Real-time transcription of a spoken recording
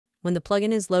When the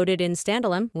plugin is loaded in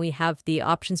standalone, we have the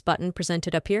options button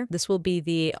presented up here. This will be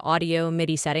the audio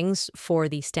MIDI settings for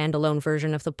the standalone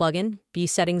version of the plugin.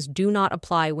 These settings do not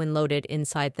apply when loaded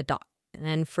inside the dock.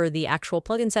 And for the actual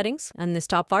plugin settings, on this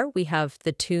top bar, we have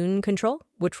the tune control,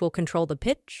 which will control the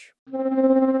pitch.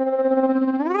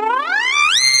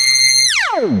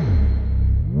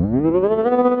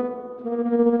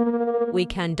 We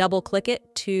can double click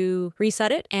it to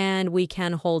reset it, and we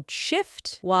can hold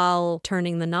shift while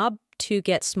turning the knob to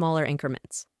get smaller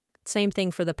increments. Same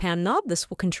thing for the pan knob. This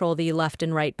will control the left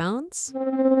and right bounds.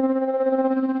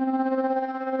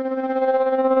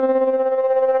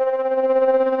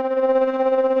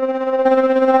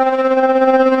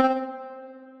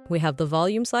 We have the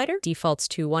volume slider, defaults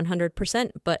to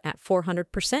 100%, but at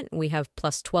 400%, we have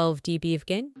plus 12 dB of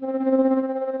gain.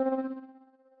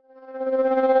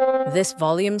 This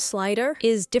volume slider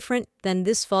is different than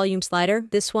this volume slider.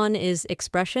 This one is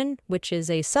expression, which is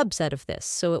a subset of this,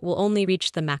 so it will only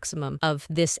reach the maximum of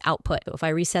this output. So if I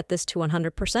reset this to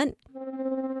 100%,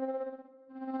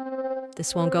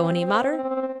 this won't go any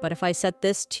louder, but if I set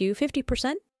this to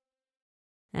 50%,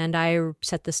 and I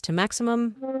set this to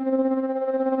maximum,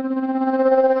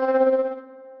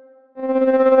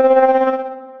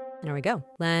 there we go.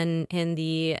 Then in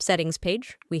the settings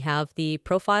page, we have the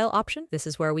profile option. This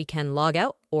is where we can log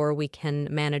out or we can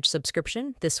manage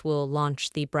subscription. This will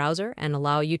launch the browser and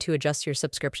allow you to adjust your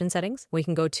subscription settings. We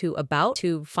can go to About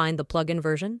to find the plugin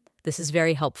version. This is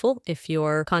very helpful if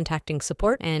you're contacting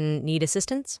support and need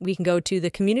assistance. We can go to the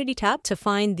Community tab to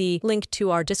find the link to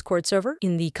our Discord server.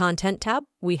 In the Content tab,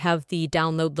 we have the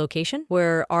download location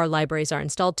where our libraries are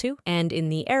installed to. And in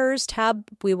the Errors tab,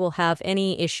 we will have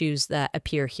any issues that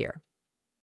appear here.